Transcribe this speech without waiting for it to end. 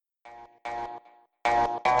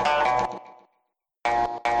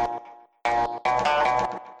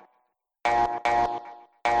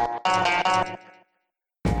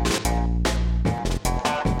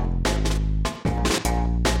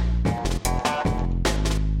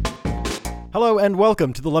Hello and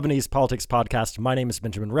welcome to the Lebanese Politics Podcast. My name is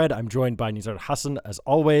Benjamin Red. I'm joined by Nizar Hassan as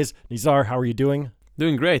always. Nizar, how are you doing?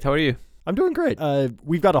 Doing great. How are you? I'm doing great.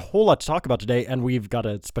 We've got a whole lot to talk about today, and we've got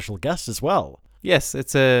a special guest as well. Yes,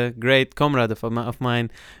 it's a great comrade of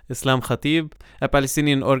mine, Islam Khatib, a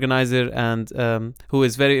Palestinian organizer and who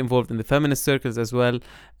is very involved in the feminist circles as well,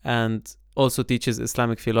 and also teaches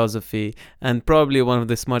Islamic philosophy, and probably one of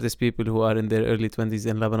the smartest people who are in their early 20s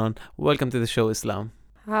in Lebanon. Welcome to the show, Islam.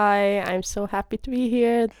 Hi, I'm so happy to be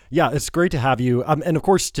here. Yeah, it's great to have you. And of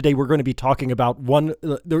course, today we're going to be talking about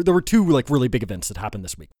there were two really big events that happened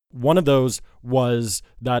this week. One of those was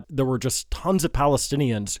that there were just tons of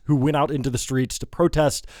Palestinians who went out into the streets to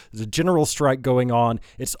protest. There's a general strike going on.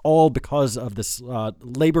 It's all because of this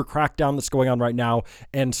labor crackdown that's going on right now.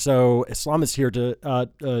 And so Islam is here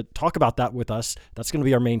to talk about that with us. That's going to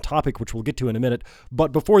be our main topic, which we'll get to in a minute.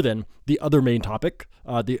 But before then, the other main topic,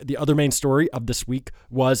 the other main story of this week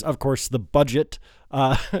was, of course, the budget.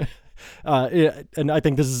 And I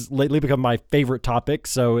think this has lately become my favorite topic,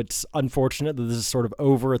 so it's unfortunate that this is sort of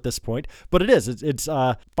over at this point. But it is. It's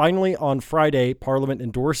finally on Friday, Parliament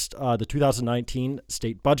endorsed the 2019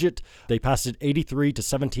 state budget. They passed it 83 to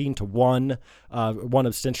 17 to 1, one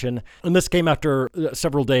abstention. And this came after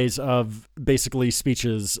several days of basically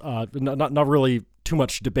speeches, not really too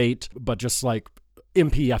much debate, but just like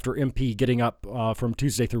MP after MP getting up from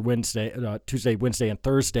Tuesday, Wednesday, and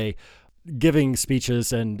Thursday, giving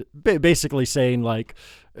speeches and basically saying, like,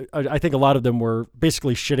 I think a lot of them were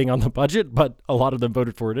basically shitting on the budget, but a lot of them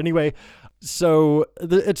voted for it anyway. So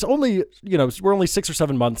it's only, we're only 6 or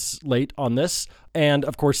 7 months late on this. And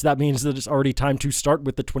of course, that means that it's already time to start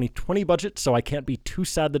with the 2020 budget. So I can't be too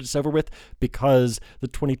sad that it's over with, because the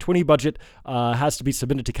 2020 budget has to be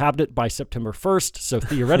submitted to cabinet by September 1st. So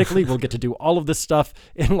theoretically, we'll get to do all of this stuff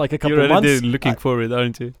in like a couple of months. You're already looking forward,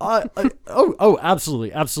 aren't you?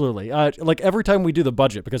 Absolutely. Like every time we do the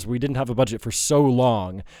budget, because we didn't have a budget for so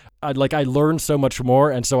long, I learn so much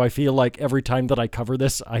more. And so I feel like every time that I cover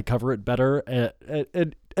this, I cover it better.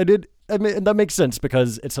 And that makes sense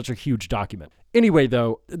because it's such a huge document. Anyway,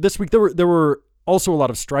 though, this week there were also a lot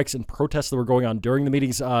of strikes and protests that were going on during the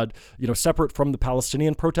meetings. Separate from the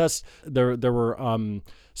Palestinian protests, there were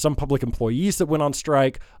some public employees that went on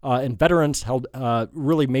strike, and veterans held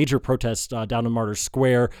really major protests down in Martyrs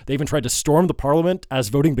Square. They even tried to storm the parliament as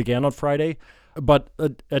voting began on Friday. But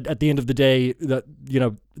at the end of the day,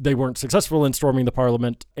 they weren't successful in storming the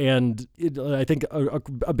parliament. And I think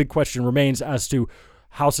a big question remains as to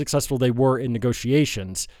how successful they were in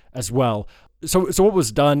negotiations as well. So what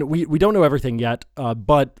was done? We don't know everything yet,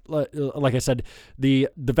 but like I said, the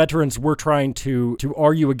veterans were trying to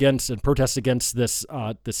argue against and protest against this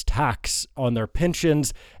tax on their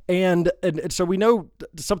pensions, and so we know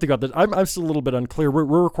something about that. I'm still a little bit unclear.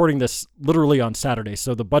 We're recording this literally on Saturday,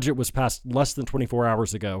 so the budget was passed less than 24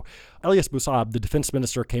 hours ago. Elias Bousab, the defense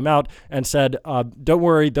minister, came out and said, "Don't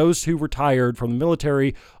worry, those who retired from the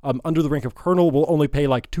military under the rank of colonel will only pay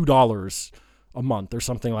like $2 a month or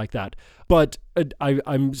something like that." But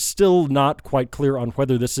I'm still not quite clear on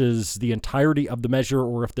whether this is the entirety of the measure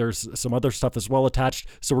or if there's some other stuff as well attached.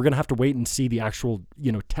 So we're going to have to wait and see the actual,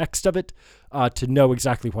 text of it to know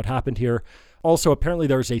exactly what happened here. Also, apparently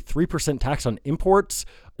there's a 3% tax on imports,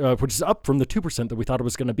 which is up from the 2% that we thought it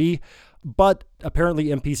was going to be. But apparently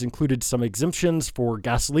MPs included some exemptions for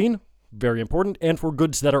gasoline, very important, and for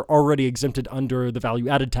goods that are already exempted under the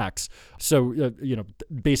value-added tax. So,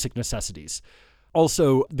 basic necessities.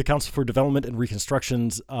 Also, the Council for Development and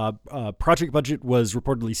Reconstruction's project budget was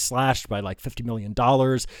reportedly slashed by like $50 million.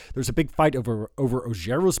 There's a big fight over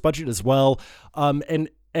Ogero's budget as well. And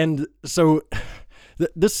so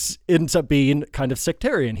this ends up being kind of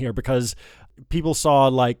sectarian here, because people saw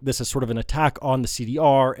like this as sort of an attack on the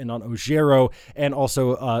CDR and on Ogero, and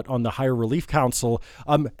also on the Higher Relief Council.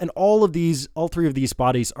 And all three of these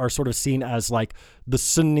bodies are sort of seen as like the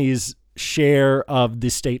Sunnis' share of the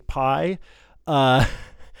state pie.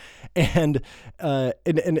 And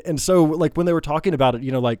so like when they were talking about it,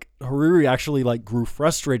 like Hariri actually like grew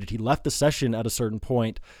frustrated. He left the session at a certain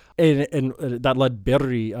point, and that led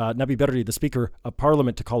Nabi Berri, the Speaker of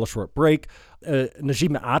Parliament, to call a short break.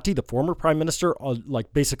 Najib Mikati, the former Prime Minister,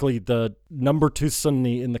 like basically the number 2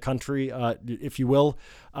 Sunni in the country, if you will,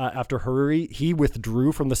 after Hariri, he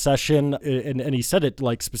withdrew from the session, and he said it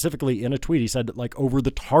like specifically in a tweet. He said like over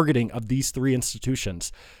the targeting of these 3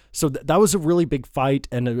 institutions. So that was a really big fight,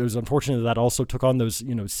 and it was unfortunate that also took on those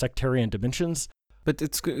sectarian dimensions. But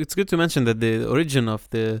it's good to mention that the origin of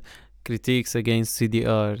the critiques against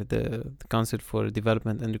CDR, the Council for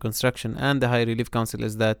Development and Reconstruction, and the High Relief Council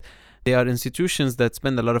is that they are institutions that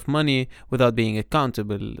spend a lot of money without being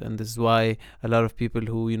accountable. And this is why a lot of people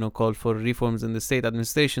who, call for reforms in the state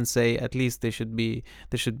administration say at least there should be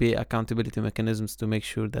accountability mechanisms to make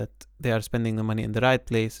sure that they are spending the money in the right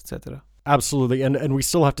place, etc. Absolutely, and we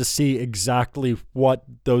still have to see exactly what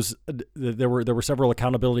those. There were several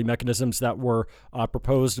accountability mechanisms that were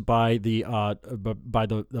proposed by the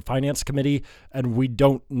finance committee, and we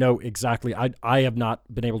don't know exactly. I have not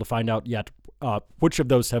been able to find out yet which of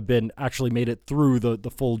those have been actually made it through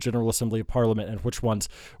the full General Assembly of Parliament, and which ones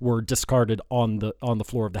were discarded on the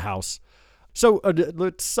floor of the House. So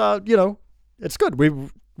it's it's good.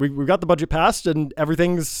 We got the budget passed, and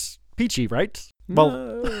everything's peachy, right?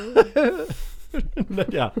 Well,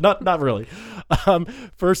 yeah, not really.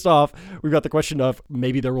 First off, we've got the question of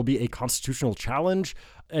maybe there will be a constitutional challenge.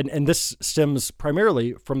 And this stems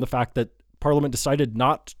primarily from the fact that Parliament decided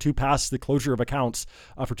not to pass the closure of accounts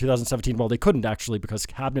for 2017. Well, they couldn't actually because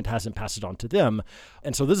Cabinet hasn't passed it on to them.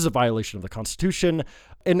 And so this is a violation of the Constitution.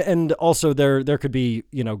 And also there could be,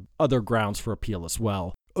 other grounds for appeal as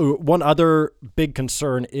well. One other big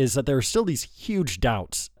concern is that there are still these huge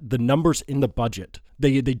doubts. The numbers in the budget,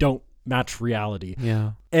 they don't match reality.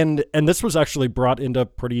 Yeah. And this was actually brought into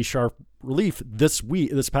pretty sharp relief this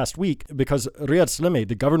past week, because Riyad Salemi,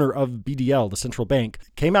 the governor of BDL, the central bank,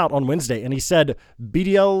 came out on Wednesday and he said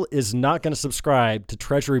BDL is not going to subscribe to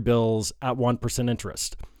treasury bills at 1%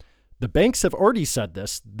 interest. The banks have already said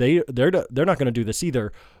this. They're not going to do this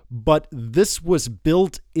either. But this was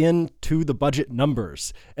built into the budget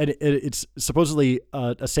numbers, and it's supposedly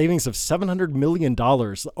a savings of $700 million,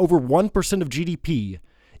 over 1% of GDP,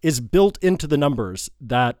 is built into the numbers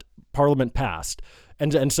that Parliament passed.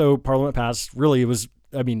 And so Parliament passed, really, it was,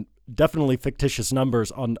 definitely fictitious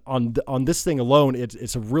numbers on this thing alone.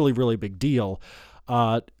 It's a really, really big deal.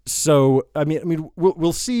 So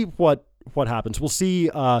we'll see what happens. We'll see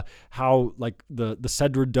how the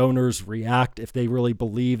Cedra donors react, if they really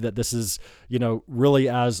believe that this is, really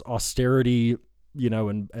as austerity,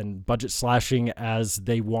 and budget slashing as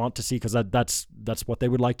they want to see, because that's what they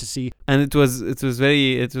would like to see. And it was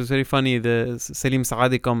very funny, the Salim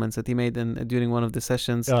Saadi comments that he made during one of the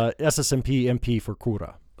sessions. SSMP MP for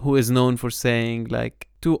Kura, who is known for saying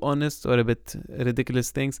too honest or a bit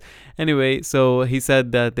ridiculous things. Anyway, so he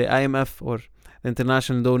said that the IMF or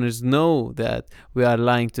international donors know that we are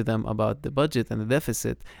lying to them about the budget and the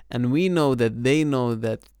deficit, and we know that they know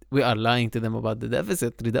that we are lying to them about the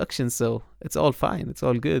deficit reduction, so it's all fine, it's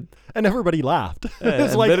all good. And everybody laughed.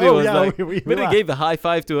 It's we gave a high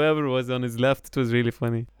five to whoever was on his left. It was really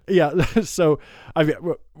funny. Yeah, so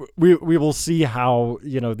we will see how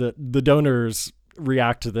the donors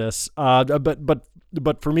react to this.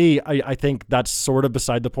 But for me, I think that's sort of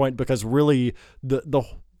beside the point, because really the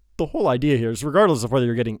whole idea here is, regardless of whether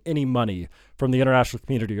you're getting any money from the international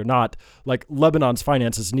community or not, Lebanon's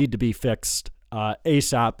finances need to be fixed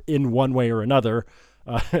ASAP in one way or another.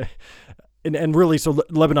 And really, so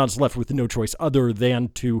Lebanon's left with no choice other than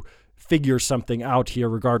to figure something out here,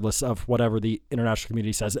 regardless of whatever the international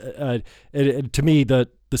community says. To me, the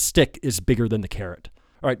stick is bigger than the carrot.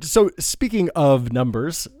 All right, so speaking of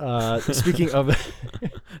numbers, it's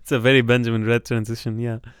a very Benjamin Red transition,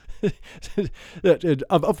 yeah.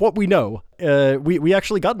 of what we know, we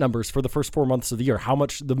actually got numbers for the first 4 months of the year, how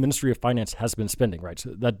much the Ministry of Finance has been spending, right?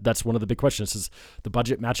 So that's one of the big questions, is the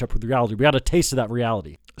budget match up with reality? We got a taste of that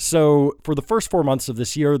reality. So for the first 4 months of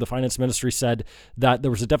this year, the Finance Ministry said that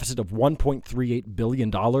there was a deficit of $1.38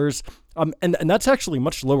 billion. And that's actually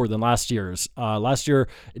much lower than last year's. Last year,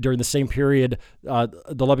 during the same period,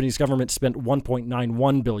 the Lebanese government spent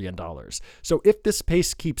 $1.91 billion. So if this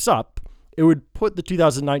pace keeps up, it would put the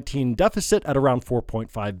 2019 deficit at around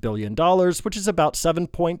 $4.5 billion, which is about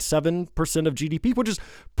 7.7% of GDP, which is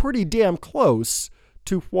pretty damn close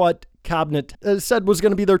to what Cabinet said was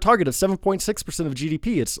going to be their target of 7.6% of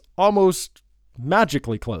GDP. It's almost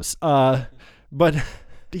magically close. But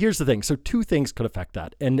here's the thing. So two things could affect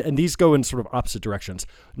that. And these go in sort of opposite directions.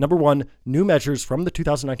 Number one, new measures from the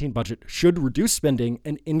 2019 budget should reduce spending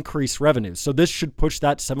and increase revenues. So this should push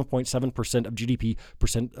that 7.7% of GDP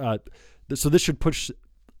percent. So this should push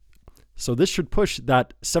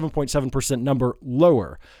that 7.7% number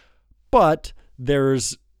lower. But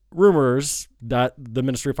there's rumors that the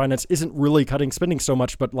Ministry of Finance isn't really cutting spending so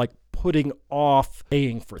much, but putting off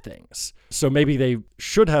paying for things. So maybe they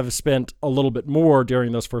should have spent a little bit more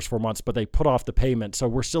during those first 4 months, but they put off the payment. So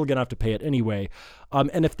we're still going to have to pay it anyway.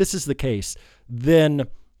 And if this is the case, then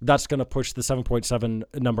that's going to push the 7.7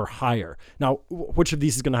 number higher. Now, which of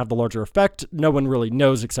these is going to have the larger effect? No one really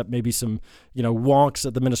knows, except maybe some, wonks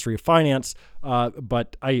at the Ministry of Finance.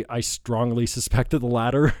 But I strongly suspect that the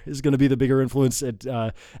latter is going to be the bigger influence. And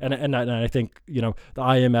I think, the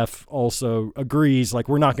IMF also agrees, like,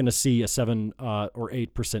 we're not going to see a 7 or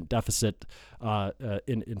 8% deficit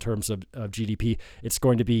in terms of GDP. It's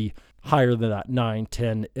going to be higher than that 9,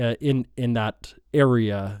 10 in that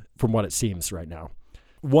area from what it seems right now.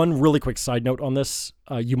 One really quick side note on this.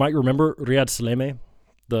 You might remember Riyad Saleh,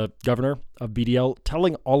 the governor of BDL,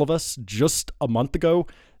 telling all of us just a month ago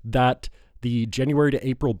that the January to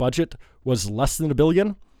April budget was less than $1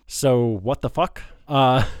 billion. So what the fuck?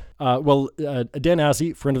 Dan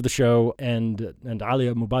Azzi, friend of the show, and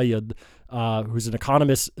Alia Mubayyad, who's an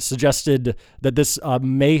economist, suggested that this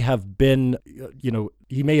may have been,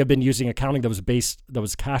 he may have been using accounting that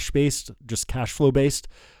was cash-based, just cash flow-based.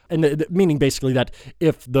 And meaning basically that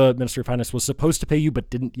if the Ministry of Finance was supposed to pay you but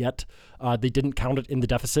didn't yet, they didn't count it in the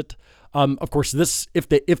deficit. Of course, if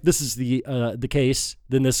this is the case,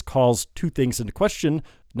 then this calls two things into question.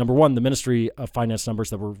 Number one, the Ministry of Finance numbers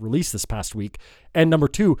that were released this past week, and number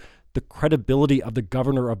two, the credibility of the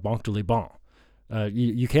governor of Banque de Liban.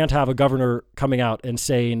 You can't have a governor coming out and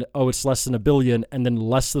saying, "Oh, it's less than $1 billion," and then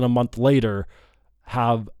less than a month later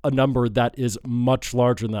have a number that is much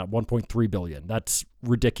larger than that, 1.3 billion. That's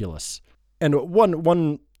ridiculous. And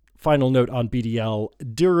one final note on BDL.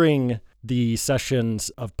 During the sessions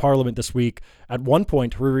of Parliament this week, at one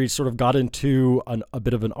point, Hariri sort of got into a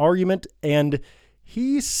bit of an argument, and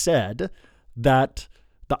he said that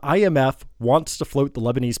the IMF wants to float the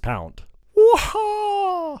Lebanese pound.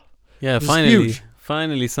 Wah! Yeah,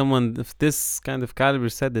 Finally, someone of this kind of caliber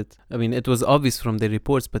said it. I mean, it was obvious from the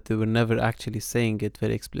reports, but they were never actually saying it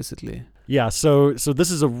very explicitly. Yeah, so this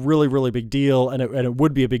is a really, really big deal, and it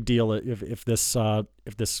would be a big deal if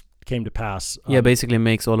this came to pass. Basically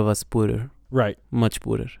makes all of us poorer. Right. Much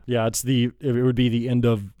poorer. Yeah, it would be the end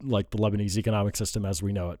of like the Lebanese economic system as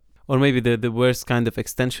we know it. Or maybe the worst kind of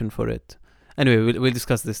extension for it. Anyway, we'll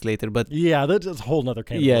discuss this later. But yeah, that's a whole nother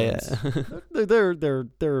can of worms. There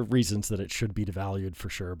are reasons that it should be devalued for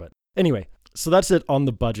sure. But anyway, so that's it on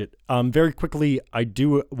the budget. Very quickly, I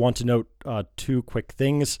do want to note two quick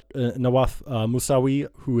things. Nawaf Musawi,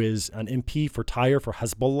 who is an MP for Tyre for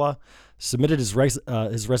Hezbollah, submitted his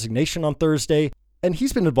resignation on Thursday, and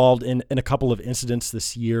he's been involved in a couple of incidents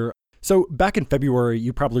this year. So back in February,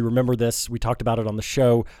 you probably remember this. We talked about it on the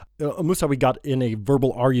show. Musawi got in a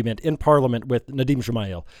verbal argument in Parliament with Nadim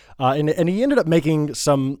Jumail. And he ended up making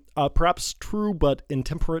some perhaps true but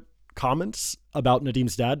intemperate comments about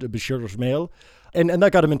Nadim's dad, Bashir Jumail. And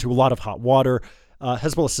that got him into a lot of hot water.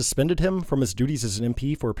 Hezbollah suspended him from his duties as an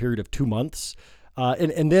MP for a period of 2 months.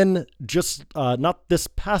 And then just not this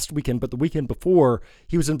past weekend, but the weekend before,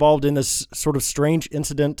 he was involved in this sort of strange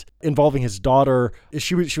incident involving his daughter.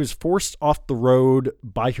 She was forced off the road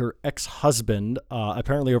by her ex-husband,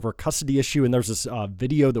 apparently over a custody issue. And there's this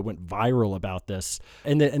video that went viral about this.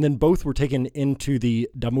 And then both were taken into the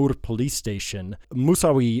Damour police station.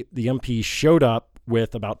 Musawi, the MP, showed up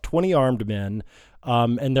with about 20 armed men.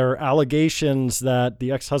 And there are allegations that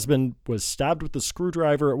the ex-husband was stabbed with a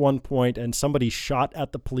screwdriver at one point, and somebody shot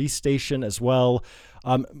at the police station as well.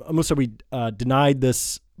 Musawi denied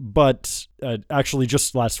this, but actually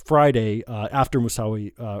just last Friday, after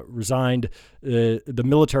Musawi resigned, the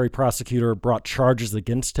military prosecutor brought charges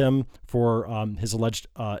against him for his alleged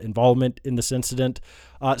involvement in this incident.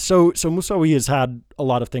 So Musawi has had a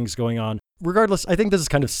lot of things going on. Regardless, I think this is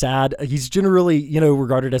kind of sad. He's generally,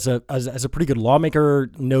 regarded as a pretty good lawmaker,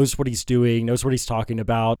 knows what he's doing, knows what he's talking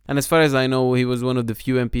about. And as far as I know, he was one of the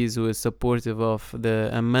few MPs who is supportive of the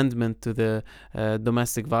amendment to the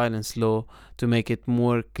domestic violence law to make it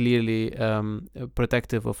more clearly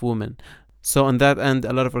protective of women. So on that end,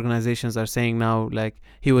 a lot of organizations are saying now, like,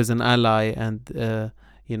 he was an ally, and,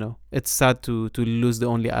 it's sad to lose the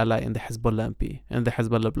only ally in the Hezbollah MP and the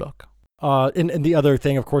Hezbollah bloc. And the other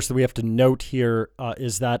thing, of course, that we have to note here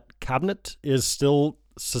is that cabinet is still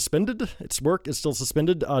suspended. Its work is still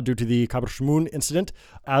suspended due to the Kabr Shmoon incident.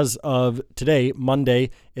 As of today,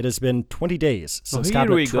 Monday, it has been 20 days since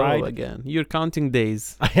cabinet tried. Here we go again. You're counting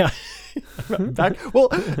days.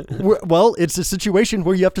 Well, it's a situation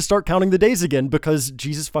where you have to start counting the days again because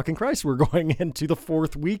Jesus fucking Christ, we're going into the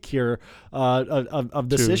 4th week here of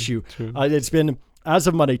this issue. True. It's been, as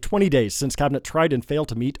of Monday, 20 days since cabinet tried and failed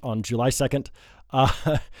to meet on July 2nd.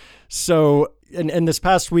 And this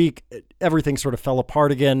past week, everything sort of fell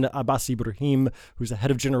apart again. Abbas Ibrahim, who's the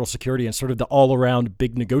head of general security and sort of the all-around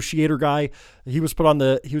big negotiator guy, he was put on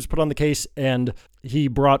the case, and he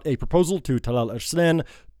brought a proposal to Talal Arslan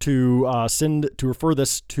to refer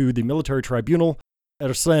this to the military tribunal.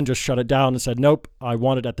 Arslan just shut it down and said, nope, I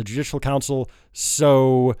want it at the Judicial Council.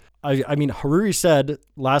 So, I mean, Hariri said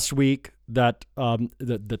last week that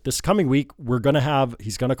that this coming week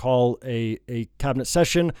he's going to call a cabinet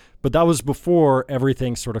session, but that was before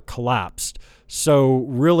everything sort of collapsed. So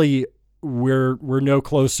really, we're no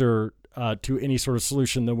closer to any sort of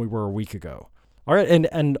solution than we were a week ago. All right,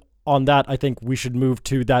 and on that, I think we should move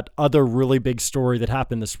to that other really big story that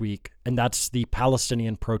happened this week, and that's the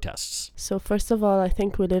Palestinian protests. So first of all, I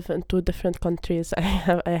think we live in two different countries.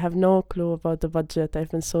 I have no clue about the budget.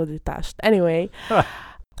 I've been so detached. Anyway,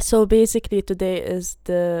 so basically today is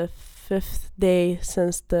the 5th day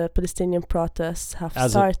since the Palestinian protests have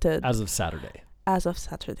started. As of Saturday. As of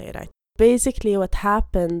Saturday, right. Basically, what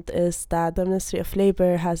happened is that the Ministry of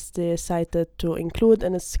Labor has decided to include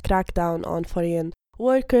in its crackdown on foreign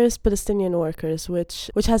workers, Palestinian workers, which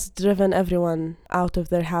has driven everyone out of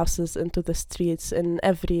their houses into the streets in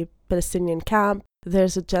every Palestinian camp.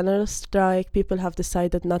 There's a general strike. People have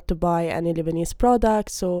decided not to buy any Lebanese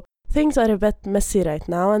products. So things are a bit messy right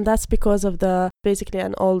now, and that's because of basically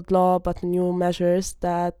an old law but new measures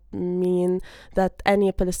that mean that any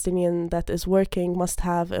Palestinian that is working must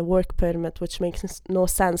have a work permit, which makes no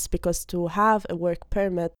sense because to have a work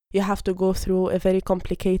permit, you have to go through a very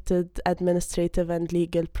complicated administrative and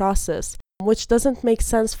legal process, which doesn't make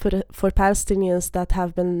sense for Palestinians that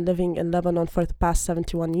have been living in Lebanon for the past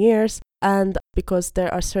 71 years. And because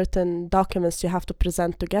there are certain documents you have to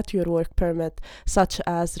present to get your work permit, such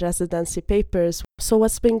as residency papers. So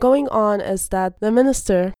what's been going on is that the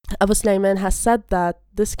minister, Abu Sulaiman, has said that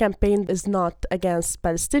this campaign is not against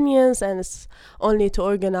Palestinians and it's only to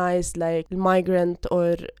organize like migrant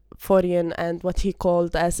or foreign and what he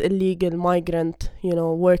called as illegal migrant,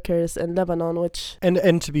 workers in Lebanon, which...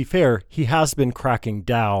 And to be fair, he has been cracking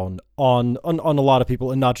down on a lot of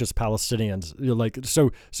people and not just Palestinians.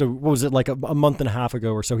 So what was it, like a month and a half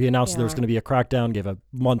ago or so, he announced there was going to be a crackdown, gave a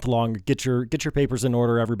month long, get your papers in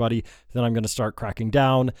order, everybody, then I'm going to start cracking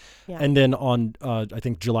down. Yeah. And then on, I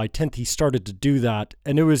think July 10th, he started to do that.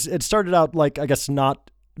 And it started out like, I guess,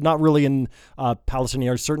 not really in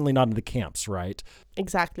Palestinian, or certainly not in the camps, right?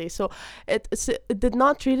 Exactly. So it did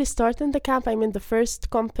not really start in the camp. I mean, the first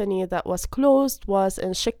company that was closed was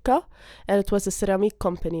in Shikka, and it was a ceramic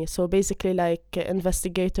company. So basically, like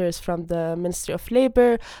investigators from the Ministry of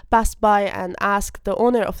Labor passed by and asked the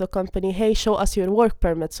owner of the company, hey, show us your work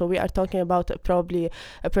permit. So we are talking about probably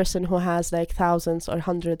a person who has like thousands or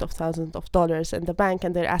hundreds of thousands of dollars in the bank,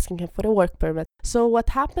 and they're asking him for a work permit. So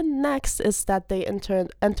what happened next is that they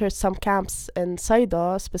entered some camps in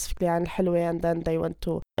Saida, specifically Al Hilwa, and then they went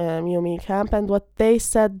to Yumi camp. And what they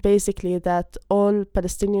said basically that all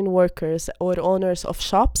Palestinian workers or owners of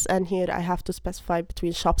shops, and here I have to specify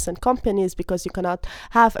between shops and companies because you cannot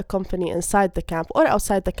have a company inside the camp or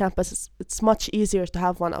outside the campus. It's much easier to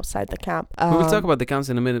have one outside the camp. We will talk about the camps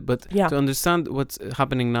in a minute, but to understand what's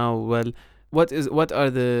happening now, well, what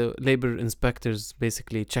are the labor inspectors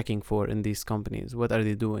basically checking for in these companies? What are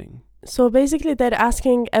they doing? So basically, they're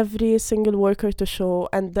asking every single worker to show,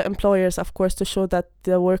 and the employers, of course, to show that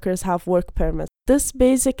the workers have work permits. This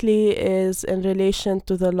basically is in relation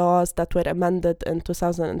to the laws that were amended in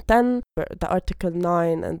 2010, the Article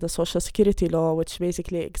 9 and the Social Security Law, which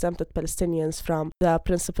basically exempted Palestinians from the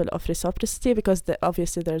principle of reciprocity because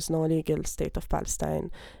obviously there's no legal state of Palestine,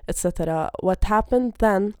 etc. What happened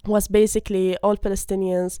then was basically all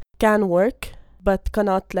Palestinians can work but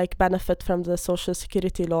cannot benefit from the Social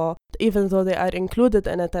Security Law, even though they are included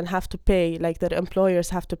in it and have to pay, their employers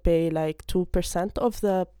have to pay 2% of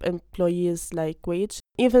the employees' wage.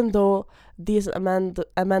 Even though these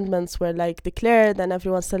amendments were declared and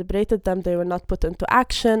everyone celebrated them, they were not put into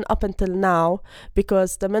action up until now,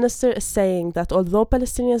 because the minister is saying that although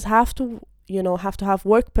Palestinians have to have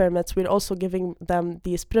work permits, we're also giving them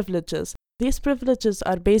these privileges. These privileges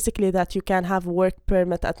are basically that you can have a work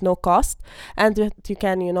permit at no cost and that you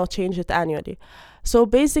can, change it annually. So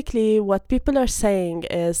basically what people are saying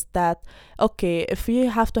is that, okay, if we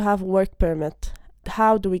have to have a work permit,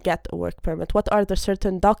 how do we get a work permit? What are the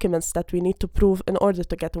certain documents that we need to prove in order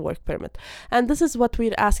to get a work permit? And this is what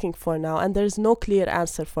we're asking for now. And there's no clear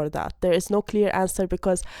answer for that. There is no clear answer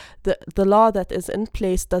because the law that is in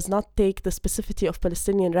place does not take the specificity of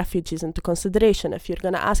Palestinian refugees into consideration. If you're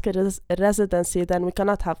going to ask a residency, then we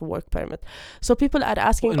cannot have a work permit. So people are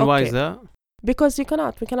asking, and why is that? Because we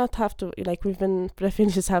cannot have to,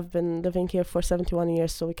 refugees have been living here for 71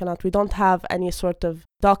 years, so we don't have any sort of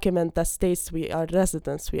document that states we are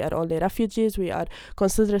residents, we are only refugees, we are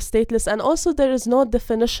considered stateless. And also there is no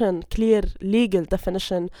definition, clear legal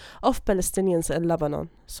definition of Palestinians in Lebanon.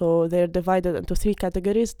 So they're divided into 3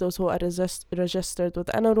 categories: those who are registered with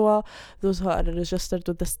UNRWA, those who are registered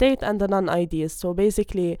with the state, and the non-IDs. So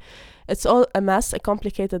basically it's all a mess, a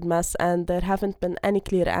complicated mess, and there haven't been any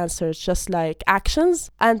clear answers, just like actions.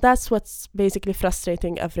 And that's what's basically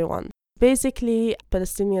frustrating everyone. Basically,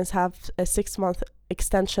 Palestinians have a 6-month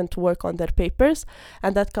extension to work on their papers,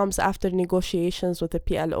 and that comes after negotiations with the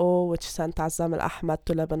PLO, which sent Azzam al-Ahmad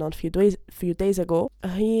to Lebanon few days ago.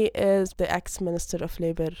 He is the ex-Minister of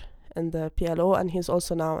Labor in the PLO, and he's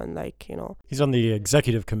also now in He's on the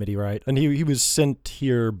executive committee, right? And he was sent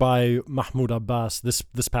here by Mahmoud Abbas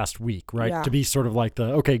this past week, right? Yeah. To be sort of like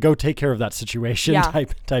go take care of that situation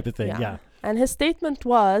type of thing. Yeah. And his statement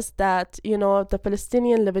was that, the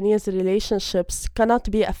Palestinian-Lebanese relationships cannot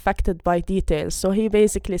be affected by details. So he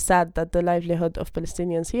basically said that the livelihood of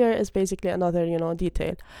Palestinians here is basically another,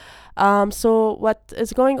 detail. So what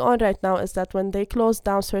is going on right now is that when they closed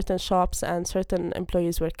down certain shops and certain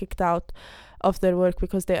employees were kicked out of their work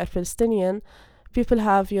because they are Palestinian, people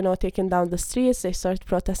have, taken down the streets. They start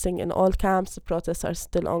protesting in all camps. The protests are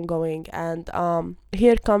still ongoing. And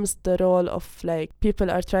here comes the role of,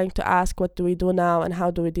 people are trying to ask, what do we do now and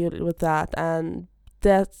how do we deal with that? And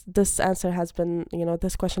this answer has been,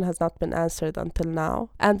 this question has not been answered until now.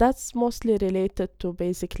 And that's mostly related to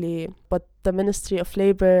basically what the Ministry of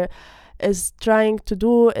Labor is trying to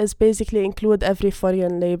do, is basically include every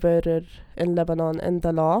foreign laborer in Lebanon in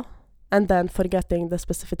the law, and then forgetting the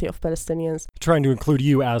specificity of Palestinians. Trying to include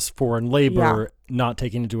you as foreign labor, not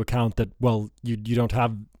taking into account that, you don't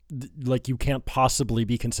have, you can't possibly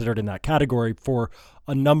be considered in that category for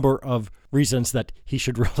a number of reasons that he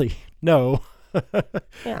should really know.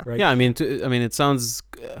 Yeah. Right? Yeah, I mean, it sounds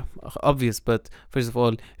obvious, but first of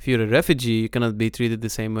all, if you're a refugee, you cannot be treated the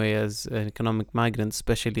same way as an economic migrant,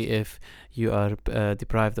 especially if you are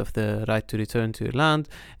deprived of the right to return to your land.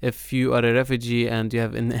 If you are a refugee and you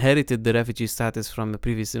have inherited the refugee status from the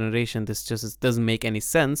previous generation, this just doesn't make any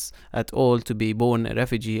sense at all to be born a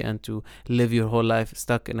refugee and to live your whole life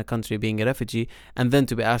stuck in a country being a refugee, and then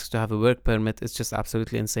to be asked to have a work permit. It's just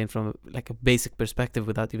absolutely insane from a basic perspective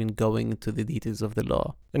without even going into the details of the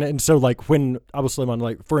law. And so when Abu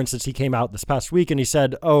Sulaiman, for instance, he came out this past week and he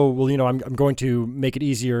said, I'm going to make it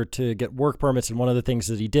easier to get work permits, and one of the things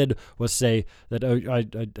that he did was say that I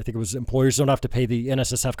think it was employers don't have to pay the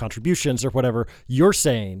NSSF contributions or whatever. You're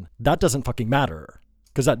saying that doesn't fucking matter,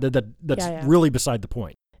 because that's really beside the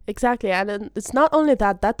point. Exactly. And it's not only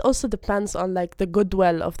that also depends on the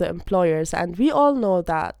goodwill of the employers. And we all know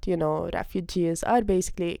that, refugees are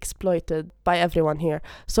basically exploited by everyone here.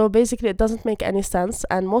 So basically it doesn't make any sense.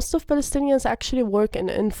 And most of Palestinians actually work in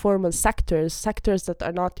informal sectors that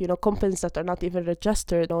are not, companies that are not even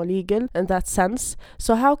registered or legal in that sense.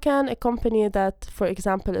 So how can a company that, for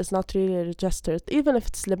example, is not really registered, even if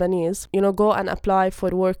it's Lebanese, go and apply for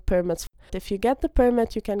work permits? If you get the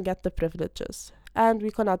permit, you can get the privileges. And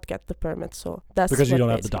we cannot get the permit, so that's because you don't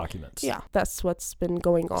have the documents. Yeah, that's what's been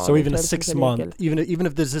going on. So even a 6 month, even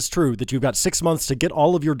if this is true, that you've got 6 months to get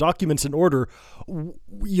all of your documents in order,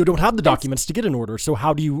 you don't have the documents to get in order. So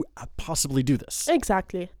how do you possibly do this?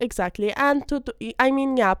 Exactly. And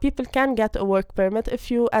people can get a work permit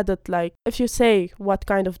if you edit, if you say what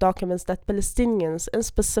kind of documents that Palestinians in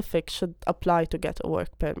specific should apply to get a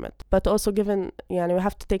work permit. But also given, we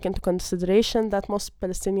have to take into consideration that most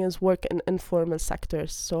Palestinians work in informal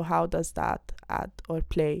sectors. So how does that add or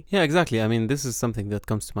play? Yeah, exactly. I mean, this is something that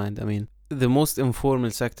comes to mind. I mean, the most informal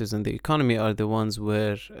sectors in the economy are the ones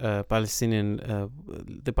where the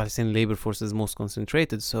Palestinian labor force is most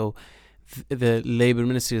concentrated. So the labor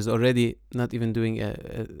ministry is already not even doing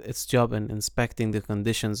its job in inspecting the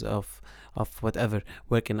conditions of whatever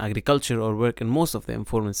work in agriculture or work in most of the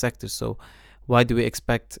informal sectors. So why do we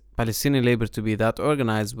expect Palestinian labor to be that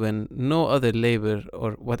organized when no other labor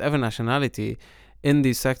or whatever nationality in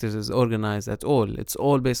these sectors is organized at all? It's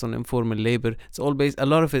all based on informal labor. A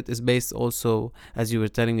lot of it is based also, as you were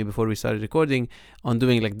telling me before we started recording, on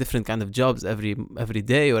doing different kind of jobs every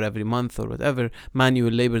day or every month or whatever,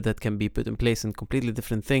 manual labor that can be put in place in completely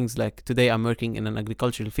different things. Like today I'm working in an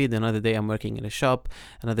agricultural field, another day I'm working in a shop,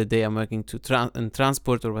 another day I'm working in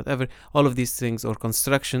transport or whatever. All of these things, or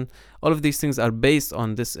construction, all of these things are based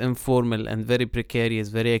on this informal and very precarious,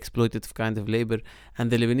 very exploitative kind of labor,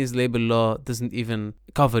 and the Lebanese labor law doesn't even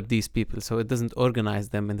cover these people, so it doesn't organize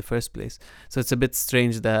them in the first place. So it's a bit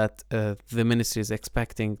strange that the ministry is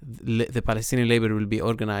expecting the Palestinian labor will be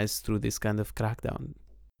organized through this kind of crackdown.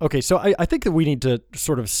 Okay, so I think that we need to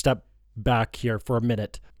sort of step back here for a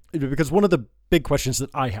minute, because one of the big questions that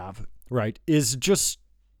I have, right, is just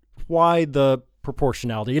why the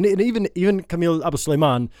proportionality. And even Camille Abu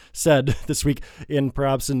Sulaiman said this week, in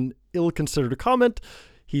perhaps an ill-considered comment,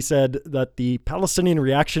 he said that the Palestinian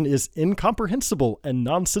reaction is incomprehensible and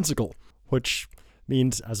nonsensical, which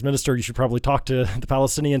means, as minister, you should probably talk to the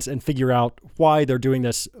Palestinians and figure out why they're doing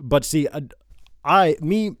this. But see,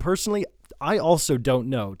 me personally, I also don't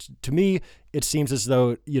know. To me, it seems as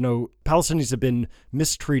though, Palestinians have been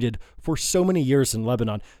mistreated for so many years in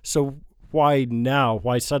Lebanon. So why now?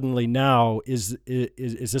 Why suddenly now? Is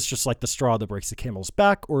this just like the straw that breaks the camel's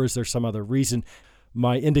back, or is there some other reason?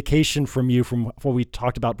 My indication from what we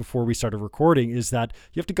talked about before we started recording is that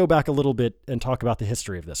you have to go back a little bit and talk about the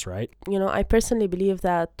history of this, right? I personally believe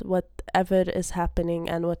that whatever is happening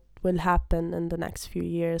and what will happen in the next few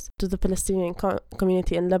years to the Palestinian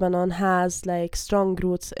community in Lebanon has like strong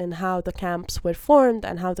roots in how the camps were formed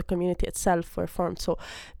and how the community itself were formed. So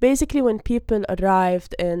basically when people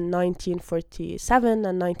arrived in 1947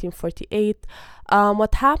 and 1948,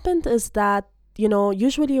 what happened is that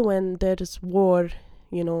usually when there's war,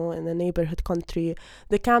 in a neighborhood country,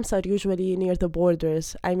 the camps are usually near the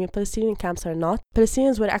borders. I mean, Palestinian camps are not.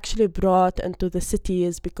 Palestinians were actually brought into the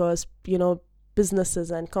cities because,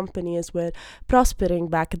 businesses and companies were prospering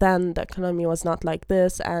back then. The economy was not like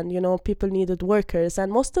this, and people needed workers, and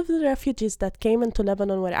most of the refugees that came into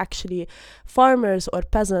Lebanon were actually farmers or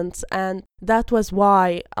peasants, and that was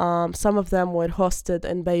why some of them were hosted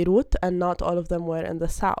in Beirut and not all of them were in the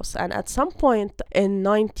south. And at some point in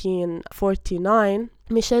 1949,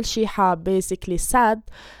 Michel Shihab basically said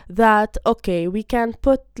that, okay, we can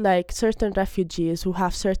put like certain refugees who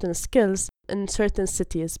have certain skills in certain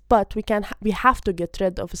cities, but we have to get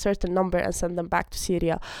rid of a certain number and send them back to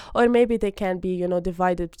Syria, or maybe they can be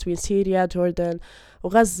divided between Syria, Jordan,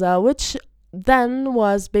 Gaza, which then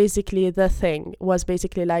was basically the thing, was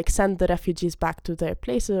basically like send the refugees back to their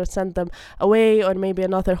places or send them away, or maybe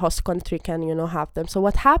another host country can have them. So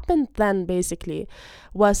what happened then basically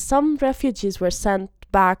was some refugees were sent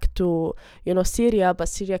back to Syria, but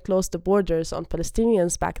Syria closed the borders on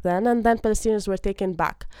Palestinians back then, and then Palestinians were taken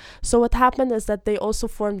back. So what happened is that they also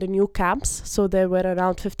formed the new camps. So there were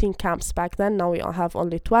around 15 camps back then. Now we have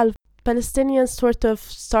only 12. Palestinians sort of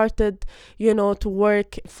started, to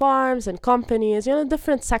work in farms and companies,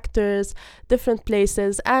 different sectors, different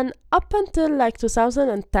places. And up until like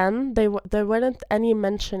 2010, there weren't any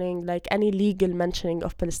mentioning, like any legal mentioning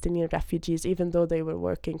of Palestinian refugees, even though they were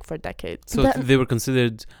working for decades. So they were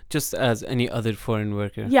considered just as any other foreign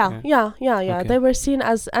worker? Yeah. Okay. They were seen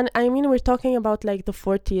as, and I mean, we're talking about like the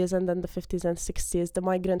 40s and then the 50s and 60s. The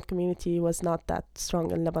migrant community was not that strong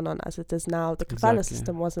in Lebanon as it is now. The kafala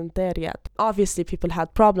system wasn't there yet. Obviously, people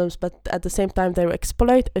had problems, but at the same time, they were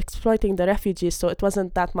exploiting the refugees, so it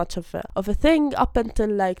wasn't that much of a thing up until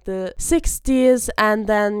like the 60s. And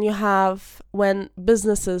then you have when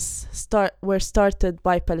businesses were started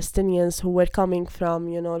by Palestinians who were coming from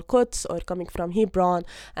Al-Quds or coming from Hebron,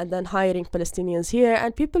 and then hiring Palestinians here,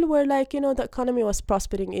 and people were like the economy was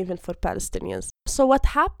prospering even for Palestinians. So what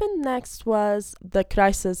happened next was the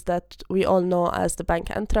crisis that we all know as the Bank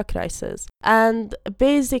Entra crisis, and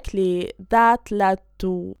basically that led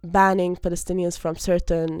to banning Palestinians from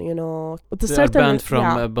certain, They are banned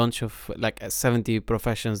from a bunch of like 70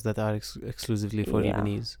 professions that are exclusively for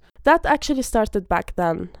Lebanese. That actually started back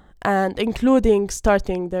then, and including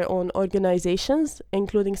starting their own organizations,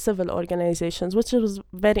 including civil organizations, which was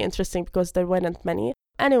very interesting because there weren't many.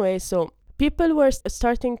 Anyway, so people were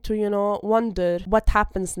starting to, wonder what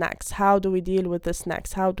happens next. How do we deal with this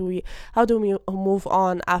next? How do we move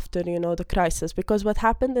on after, the crisis? Because what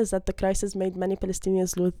happened is that the crisis made many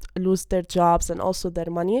Palestinians lose their jobs and also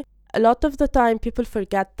their money. A lot of the time, people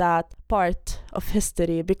forget that part of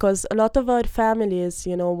history because a lot of our families,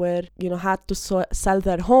 had to sell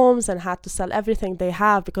their homes and had to sell everything they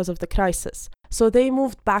have because of the crisis. So they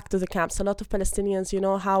moved back to the camps. A lot of Palestinians,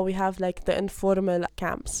 how we have like the informal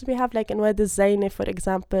camps. We have like in Wadi Zaini, for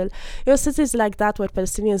example, cities like that where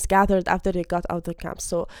Palestinians gathered after they got out of the camps.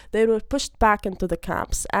 So they were pushed back into the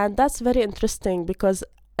camps. And that's very interesting because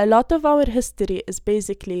a lot of our history is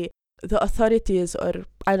basically the authorities, or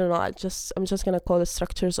I don't know, I'm just going to call it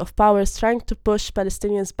structures of power, trying to push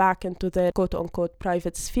Palestinians back into their quote-unquote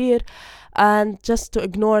private sphere and just to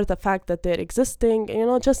ignore the fact that they're existing,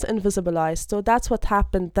 just invisibilized. So that's what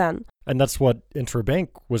happened then. And that's what Intrabank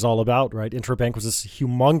was all about, right? Intrabank was this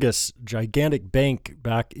humongous, gigantic bank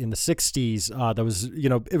back in the 60s that was,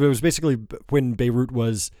 it was basically when Beirut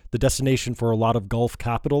was the destination for a lot of Gulf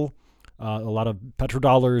capital. A lot of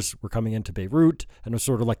petrodollars were coming into Beirut, and it was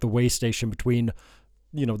sort of like the way station between,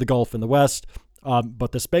 the Gulf and the West.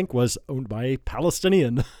 But this bank was owned by a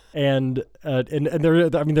Palestinian, and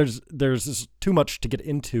there, I mean, there's too much to get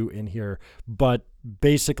into in here, but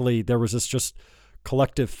basically there was this just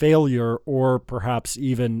collective failure, or perhaps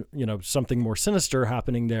even something more sinister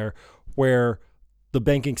happening there, where the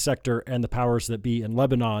banking sector and the powers that be in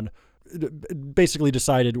Lebanon basically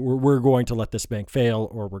decided we're going to let this bank fail,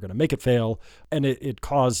 or we're going to make it fail, and it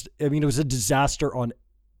caused. I mean, it was a disaster on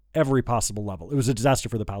every possible level. It was a disaster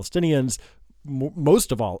for the Palestinians,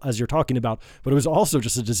 most of all, as you're talking about, but it was also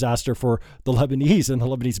just a disaster for the Lebanese and the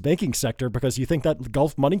Lebanese banking sector, because you think that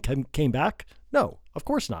Gulf money came back? No, of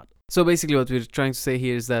course not. So basically what we're trying to say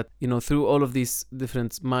here is that, through all of these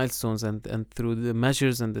different milestones and through the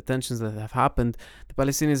measures and the tensions that have happened, the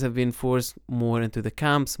Palestinians have been forced more into the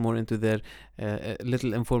camps, more into their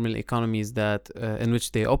little informal economies that in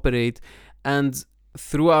which they operate. And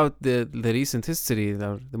throughout the recent history,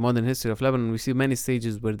 the modern history of Lebanon, we see many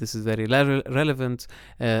stages where this is very relevant.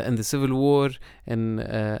 In the civil war, and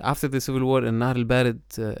after the civil war in Nahr al-Bared,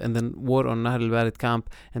 and then war on Nahr al-Bared camp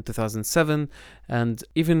in 2007, and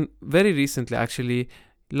even very recently, actually,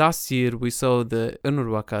 last year we saw the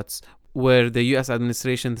UNRWA cuts, where the U.S.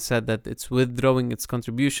 administration said that it's withdrawing its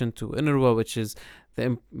contribution to UNRWA, which is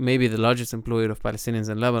maybe the largest employer of Palestinians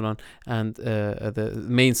in Lebanon, and the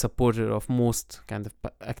main supporter of most kind of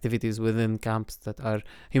activities within camps that are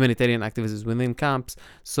humanitarian activities within camps.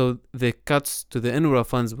 So the cuts to the UNRWA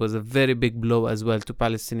funds was a very big blow as well to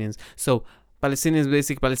Palestinians. So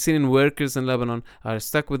Palestinian workers in Lebanon are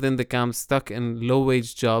stuck within the camps, stuck in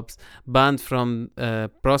low-wage jobs, banned from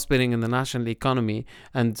prospering in the national economy.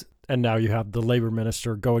 And now you have the labor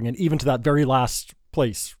minister going in even to that very last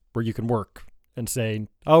place where you can work and saying,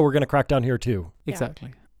 oh, we're going to crack down here too. Exactly.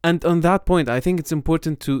 Yeah. And on that point, I think it's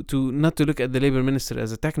important to not to look at the labor minister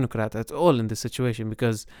as a technocrat at all in this situation,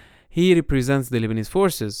 because he represents the Lebanese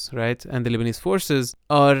forces, right? And the Lebanese forces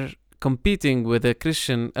are competing with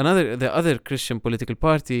the other Christian political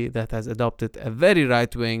party that has adopted a very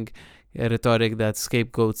right-wing rhetoric that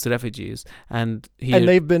scapegoats refugees, and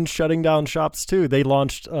they've been shutting down shops too. They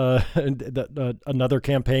launched another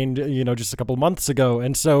campaign, just a couple months ago,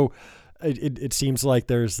 and so it seems like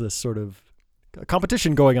there's this sort of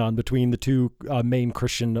competition going on between the two main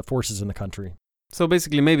Christian forces in the country. So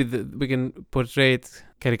basically, maybe we can portray it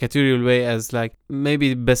caricatural way as like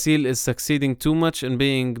maybe Basile is succeeding too much in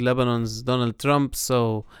being Lebanon's Donald Trump,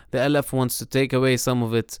 so the LF wants to take away some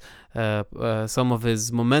of it, some of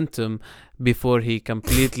his momentum before he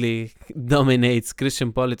completely dominates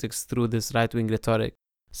Christian politics through this right-wing rhetoric.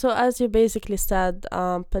 So as you basically said,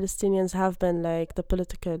 Palestinians have been like the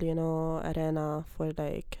political, arena for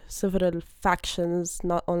like several factions,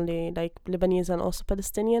 not only like Lebanese and also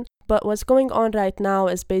Palestinian. But what's going on right now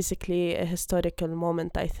is basically a historical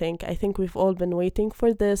moment, I think. I think we've all been waiting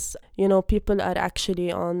for this. People are actually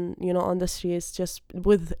on the streets just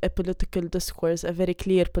with a political discourse, a very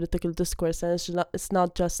clear political discourse. And it's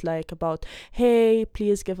not just like about, hey,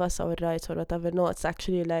 please give us our rights or whatever. No, it's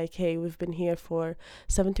actually like, hey, we've been here for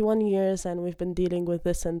 71 years and we've been dealing with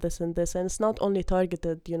this and this and this. And it's not only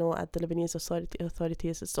targeted, at the Lebanese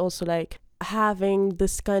authorities. It's also like having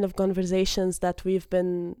this kind of conversations that we've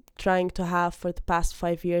been trying to have for the past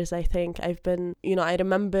 5 years. I think I've been, I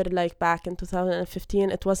remember like back in 2015,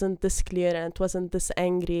 it wasn't this clear and it wasn't this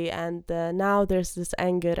angry, and now there's this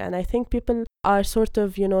anger, and I think people are sort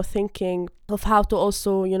of, thinking of how to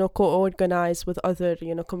also, co-organize with other,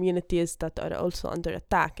 communities that are also under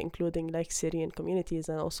attack, including like Syrian communities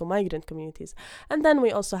and also migrant communities. And then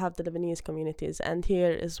we also have the Lebanese communities, and here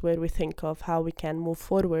is where we think of how we can move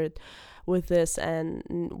forward with this, and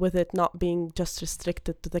with it not being just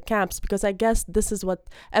restricted to the camps, because I guess this is what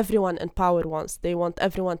everyone in power wants. They want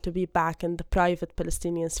everyone to be back in the private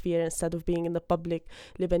Palestinian sphere instead of being in the public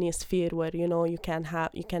Lebanese sphere, where you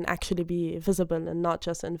can actually be visible and not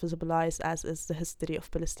just invisibilized, as is the history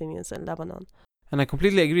of Palestinians in Lebanon. And I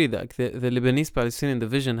completely agree that the Lebanese-Palestinian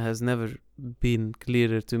division has never been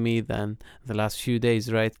clearer to me than the last few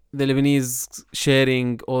days, right? The Lebanese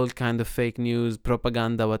sharing all kind of fake news,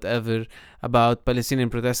 propaganda, whatever, about Palestinian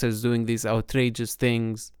protesters doing these outrageous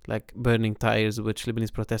things, like burning tires, which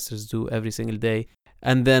Lebanese protesters do every single day.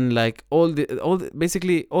 And then like all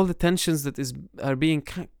the tensions that are being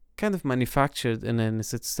kind of manufactured in a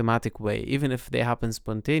systematic way, even if they happen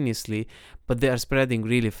spontaneously, but they are spreading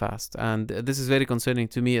really fast. And this is very concerning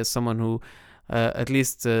to me as someone who at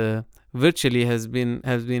least virtually has been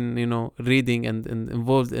reading and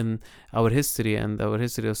involved in our history and our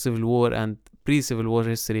history of civil war and pre-civil war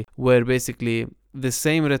history, where basically the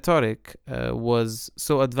same rhetoric was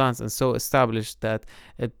so advanced and so established that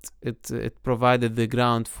it provided the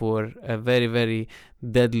ground for a very, very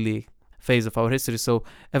deadly phase of our history. So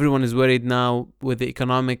everyone is worried now with the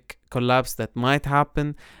economic collapse that might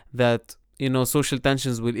happen, that social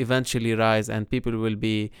tensions will eventually rise and people will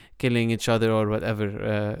be killing each other or whatever,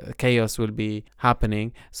 chaos will be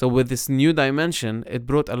happening. So with this new dimension, it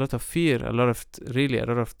brought a lot of fear, a lot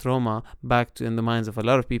of trauma back in the minds of a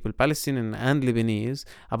lot of people, Palestinian and Lebanese,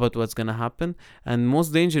 about what's going to happen. And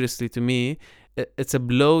most dangerously to me, it's a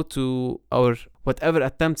blow to our whatever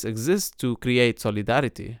attempts exist to create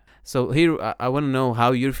solidarity. So here, I want to know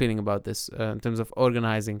how you're feeling about this in terms of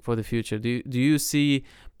organizing for the future. Do you see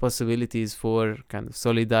possibilities for kind of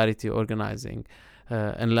solidarity organizing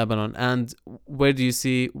in Lebanon? And what do you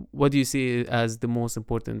see as the most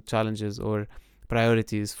important challenges or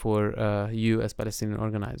priorities for you as Palestinian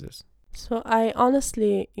organizers? So I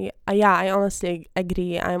honestly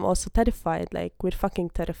agree. I'm also terrified. Like, we're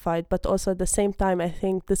fucking terrified. But also at the same time, I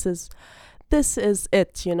think this is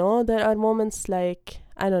it, There are moments like,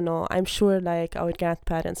 I don't know, I'm sure like our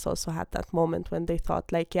grandparents also had that moment when they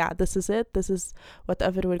thought like, yeah, this is it. This is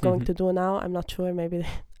whatever we're going to do now. I'm not sure, maybe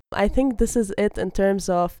I think this is it in terms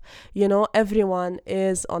of, everyone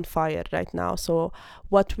is on fire right now. So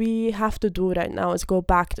what we have to do right now is go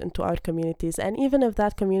back into our communities. And even if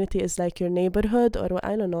that community is like your neighborhood, or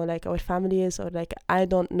I don't know, like our families, or like, I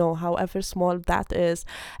don't know, however small that is,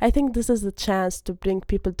 I think this is the chance to bring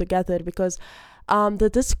people together, because the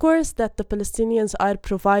discourse that the Palestinians are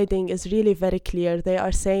providing is really very clear. They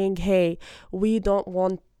are saying, hey, we don't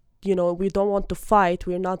want to fight.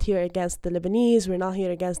 We're not here against the Lebanese. We're not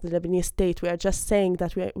here against the Lebanese state. We are just saying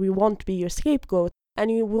that we won't be your scapegoat. And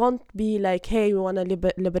you won't be like, hey, we want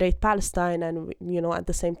to liberate Palestine, and, at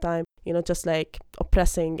the same time, just like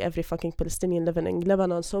oppressing every fucking Palestinian living in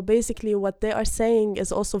Lebanon. So basically what they are saying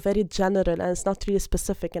is also very general, and it's not really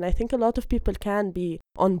specific. And I think a lot of people can be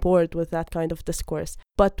on board with that kind of discourse.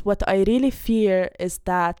 But what I really fear is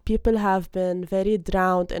that people have been very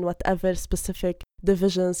drowned in whatever specific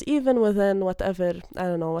divisions, even within whatever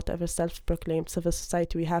self-proclaimed civil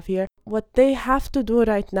society we have here. What they have to do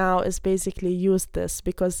right now is basically use this,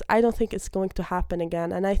 because I don't think it's going to happen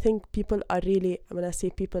again. And I think people are really, when I say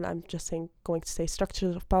people, I'm just going to say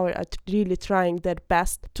structures of power are really trying their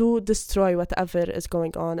best to destroy whatever is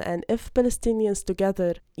going on. And if Palestinians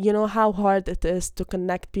together, how hard it is to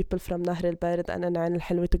connect people from Nahr al-Barid and Ain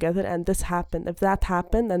al-Hilwa together, and this happened. If that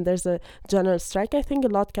happened and there's a general strike, I think a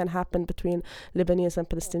lot can happen between Lebanese and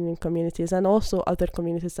Palestinian communities, and also other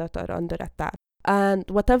communities that are under attack. And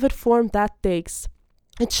whatever form that takes,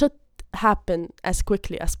 it should happen as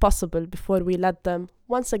quickly as possible before we let them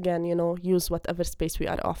once again, use whatever space we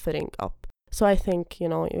are offering up. So I think, you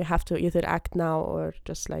have to either act now or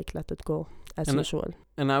just like let it go as usual.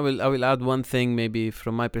 And I will add one thing, maybe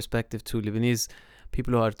from my perspective, to Lebanese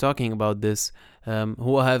people who are talking about this,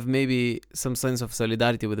 who have maybe some sense of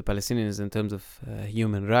solidarity with the Palestinians in terms of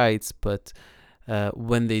human rights, but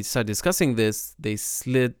when they start discussing this, they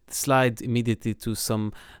slide immediately to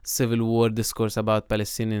some civil war discourse about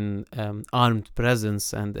Palestinian armed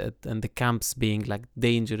presence and the camps being like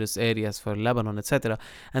dangerous areas for Lebanon, etc.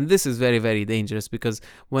 And this is very, very dangerous, because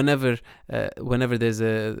whenever there's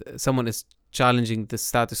someone is challenging the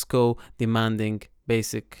status quo, demanding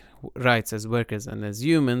basic rights as workers and as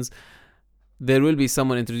humans, there will be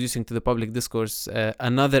someone introducing to the public discourse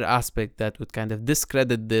another aspect that would kind of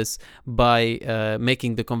discredit this by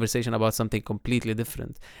making the conversation about something completely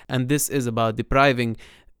different. And this is about depriving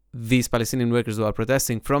these Palestinian workers who are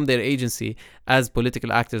protesting from their agency as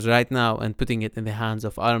political actors right now, and putting it in the hands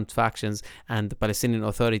of armed factions and the Palestinian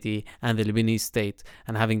Authority and the Lebanese state,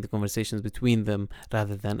 and having the conversations between them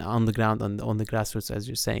rather than on the ground, on the grassroots, as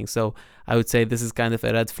you're saying. So I would say this is kind of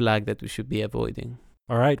a red flag that we should be avoiding.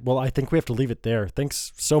 All right. Well, I think we have to leave it there.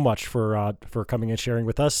 Thanks so much for coming and sharing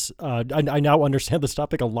with us. I now understand this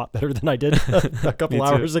topic a lot better than I did a couple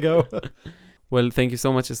hours ago. Well, thank you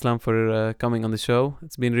so much, Islam, for coming on the show.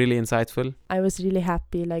 It's been really insightful. I was really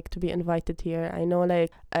happy to be invited here. I know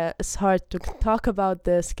it's hard to talk about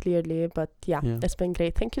this clearly, but yeah, it's been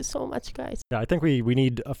great. Thank you so much, guys. Yeah, I think we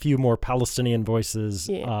need a few more Palestinian voices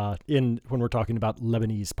when we're talking about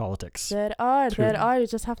Lebanese politics. There are. You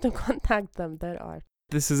just have to contact them. There are.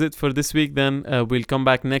 This is it for this week then. We'll come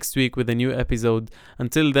back next week with a new episode.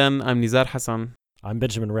 Until then, I'm Nizar Hassan. I'm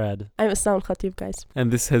Benjamin Red. I'm Islam Al-Khatib, guys.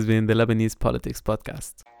 And this has been the Lebanese Politics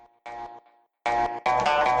Podcast.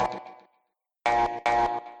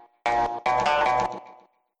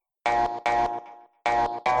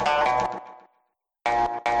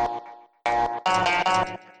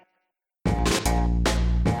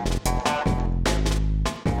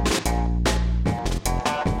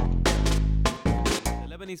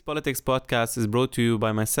 Lebanese Politics Podcast is brought to you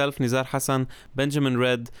by myself, Nizar Hassan, Benjamin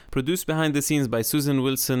Red, produced behind the scenes by Susan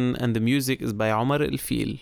Wilson, and the music is by Omar El Fil.